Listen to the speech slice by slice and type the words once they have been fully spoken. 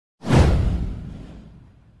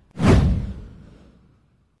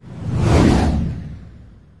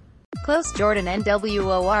close. Jordan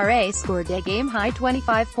Nwora scored a game-high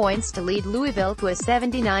 25 points to lead Louisville to a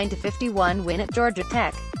 79-51 win at Georgia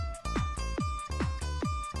Tech.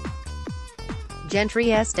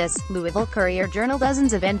 Gentry Estes, Louisville Courier Journal.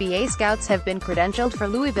 Dozens of NBA scouts have been credentialed for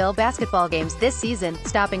Louisville basketball games this season,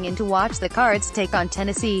 stopping in to watch the Cards take on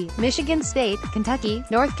Tennessee, Michigan State, Kentucky,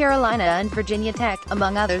 North Carolina and Virginia Tech,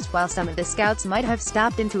 among others. While some of the scouts might have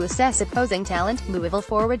stopped in to assess opposing talent, Louisville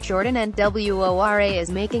forward Jordan Nwora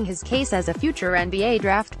is making his case as a future NBA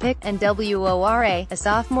draft pick. Nwora, a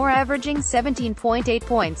sophomore averaging 17.8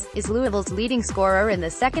 points, is Louisville's leading scorer and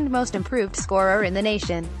the second most improved scorer in the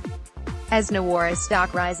nation. As Nwora's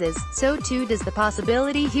stock rises, so too does the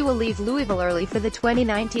possibility he will leave Louisville early for the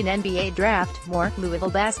 2019 NBA Draft. More, Louisville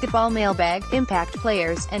basketball mailbag, impact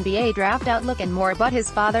players, NBA Draft outlook and more. But his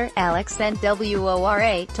father, Alex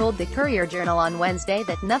Nwora, told the Courier Journal on Wednesday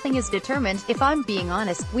that nothing is determined. "If I'm being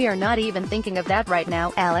honest, we are not even thinking of that right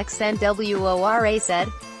now," Alex Nwora said.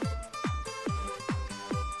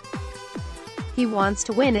 He wants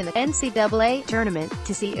to win in the NCAA tournament,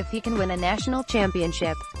 to see if he can win a national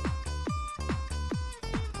championship.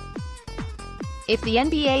 If the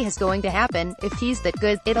NBA is going to happen, if he's that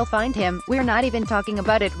good, it'll find him. We're not even talking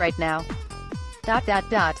about it right now.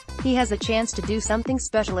 He has a chance to do something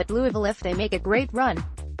special at Louisville if they make a great run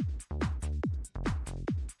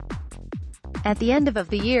at the end of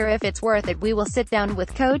the year. If it's worth it, we will sit down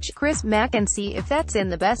with Coach Chris Mack and see if that's in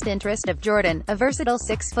the best interest of Jordan, a versatile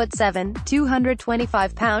 6'7",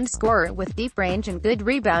 225-pound scorer with deep range and good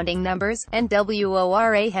rebounding numbers.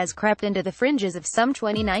 Nwora has crept into the fringes of some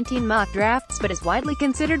 2019 mock drafts but is widely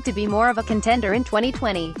considered to be more of a contender in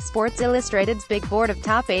 2020. Sports Illustrated's big board of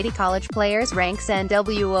top 80 college players ranks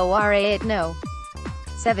Nwora at No.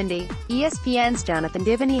 70. ESPN's Jonathan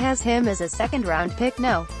Givney has him as a second-round pick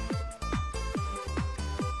No.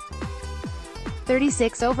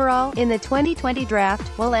 36 overall in the 2020 draft,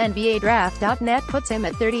 while NBADraft.net puts him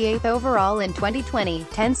at 38th overall in 2020,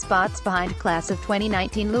 10 spots behind class of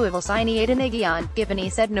 2019 Louisville signee Aiden Iggion.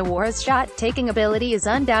 Givney said Nwora's shot-taking ability is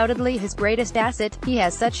undoubtedly his greatest asset. He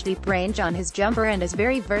has such deep range on his jumper and is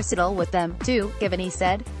very versatile with them, too, Givney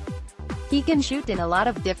said. He can shoot in a lot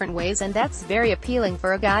of different ways and that's very appealing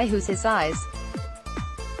for a guy who's his size.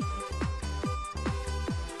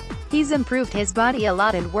 He's improved his body a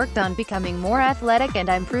lot and worked on becoming more athletic and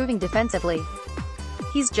improving defensively.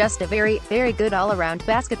 He's just a very, very good all-around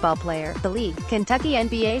basketball player. The league, Kentucky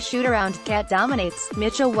NBA shoot-around cat dominates.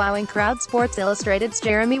 Mitchell wowing crowd. Sports Illustrated's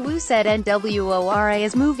Jeremy Wu said Nwora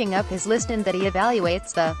is moving up his list and that he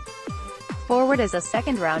evaluates the forward as a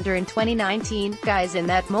second-rounder in 2019. Guys in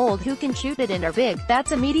that mold who can shoot it and are big,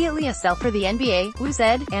 that's immediately a sell for the NBA, Wu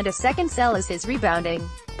said, and a second sell is his rebounding.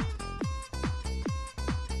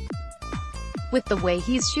 With the way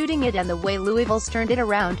he's shooting it and the way Louisville's turned it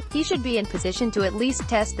around, he should be in position to at least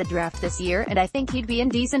test the draft this year, and I think he'd be in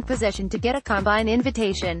decent position to get a combine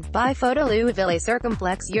invitation. By photo. Louisville a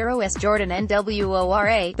circumflex Euro S. Jordan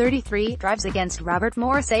Nwora, 33, drives against Robert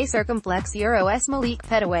Morris a circumflex Euro S. Malik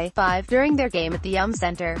Petaway, 5, during their game at the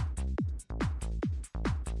Center.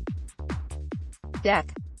 Deck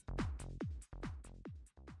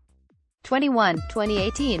 21,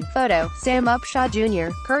 2018. Photo, Sam Upshaw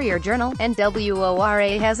Jr., Courier Journal.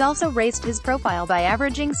 Nwora has also raised his profile by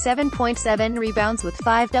averaging 7.7 rebounds with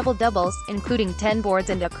 5 double-doubles, including 10 boards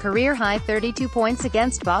and a career-high 32 points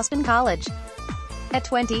against Boston College. At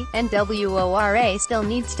 20, Nwora still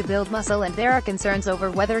needs to build muscle and there are concerns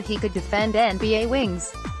over whether he could defend NBA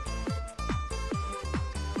wings.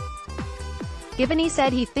 Givney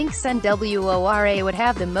said he thinks Nwora would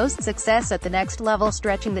have the most success at the next level,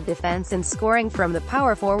 stretching the defense and scoring from the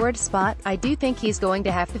power forward spot. "I do think he's going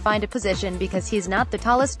to have to find a position because he's not the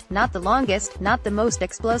tallest, not the longest, not the most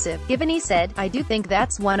explosive," Givney said. "I do think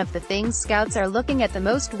that's one of the things scouts are looking at the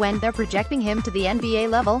most when they're projecting him to the NBA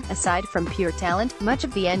level. Aside from pure talent, much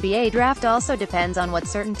of the NBA draft also depends on what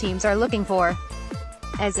certain teams are looking for."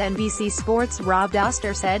 As NBC Sports' Rob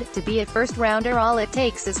Doster said, "To be a first-rounder, all it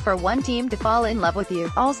takes is for one team to fall in love with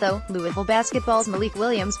you." Also, Louisville basketball's Malik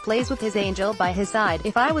Williams plays with his angel by his side.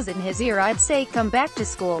 "If I was in his ear, I'd say come back to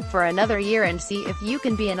school for another year and see if you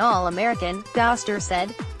can be an All-American," Doster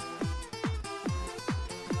said.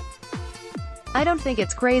 "I don't think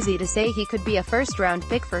it's crazy to say he could be a first-round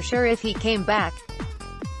pick for sure if he came back.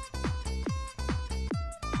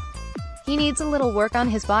 He needs a little work on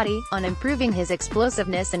his body, on improving his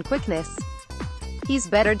explosiveness and quickness. He's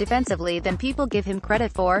better defensively than people give him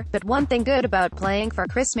credit for, but one thing good about playing for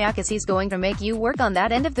Chris Mack is he's going to make you work on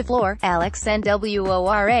that end of the floor," Alex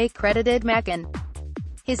Nwora credited Mackin.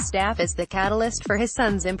 His staff is the catalyst for his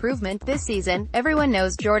son's improvement this season. Everyone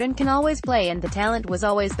knows Jordan can always play and the talent was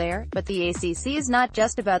always there, but the ACC is not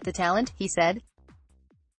just about the talent, he said.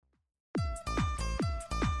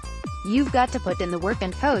 You've got to put in the work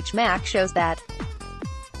and Coach Mack shows that.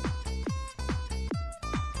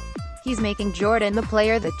 He's making Jordan the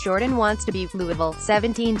player that Jordan wants to be. Louisville,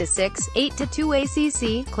 17-6,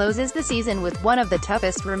 8-2 ACC, closes the season with one of the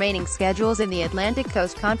toughest remaining schedules in the Atlantic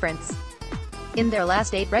Coast Conference. In their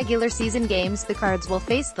last 8 regular season games, the Cards will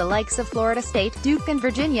face the likes of Florida State, Duke and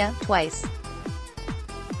Virginia, twice.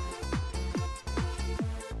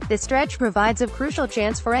 This stretch provides a crucial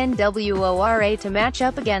chance for Nwora to match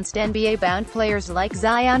up against NBA-bound players like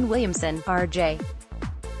Zion Williamson, R.J.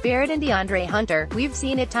 Barrett and DeAndre Hunter. We've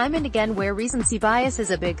seen it time and again where recency bias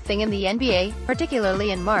is a big thing in the NBA,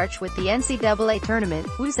 particularly in March with the NCAA tournament.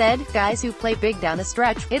 Who said, guys who play big down the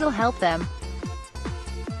stretch, it'll help them.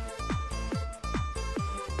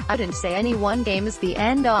 I didn't say any one game is the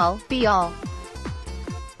end-all, be-all.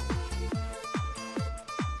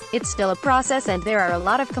 It's still a process and there are a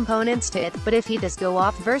lot of components to it, but if he does go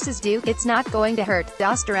off versus Duke, it's not going to hurt.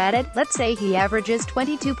 Doster added, let's say he averages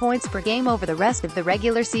 22 points per game over the rest of the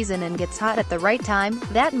regular season and gets hot at the right time,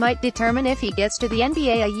 that might determine if he gets to the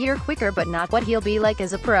NBA a year quicker but not what he'll be like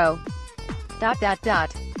as a pro.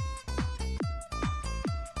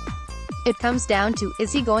 It comes down to,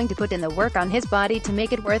 is he going to put in the work on his body to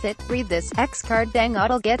make it worth it? Read this. Ex-Card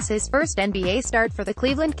Otto gets his first NBA start for the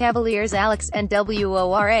Cleveland Cavaliers. Alex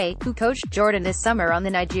Nwora, who coached Jordan this summer on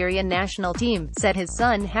the Nigerian national team, said his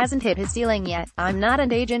son hasn't hit his ceiling yet. I'm not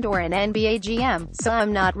an agent or an NBA GM, so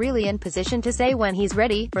I'm not really in position to say when he's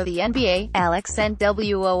ready for the NBA, Alex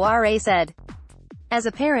Nwora said. As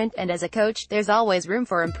a parent and as a coach, there's always room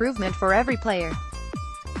for improvement for every player.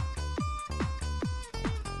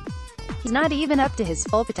 He's not even up to his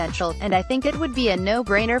full potential, and I think it would be a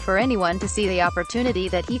no-brainer for anyone to see the opportunity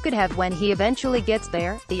that he could have when he eventually gets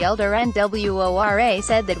there. The elder Nwora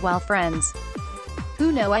said that while friends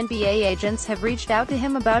who know NBA agents have reached out to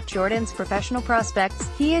him about Jordan's professional prospects,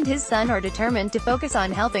 he and his son are determined to focus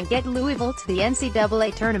on helping get Louisville to the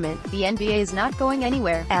NCAA tournament. The NBA is not going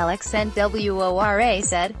anywhere, Alex Nwora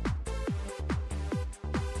said.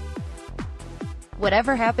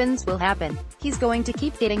 Whatever happens will happen. He's going to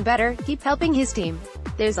keep getting better, keep helping his team.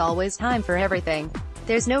 There's always time for everything.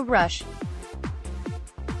 There's no rush.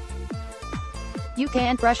 You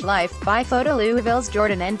can't rush life. By photo. Louisville's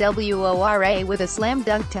Jordan Nwora with a slam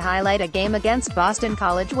dunk to highlight a game against Boston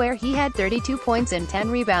College where he had 32 points and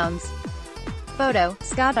 10 rebounds. Photo,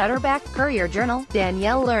 Scott Utterback, Courier Journal,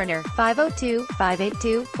 Danielle Lerner,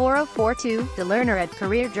 502-582-4042,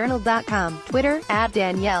 DeLerner@CourierJournal.com, Twitter,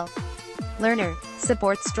 @Danielle Lerner.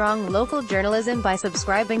 Support strong local journalism by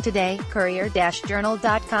subscribing today.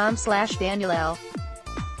 Courier-Journal.com/Danielle.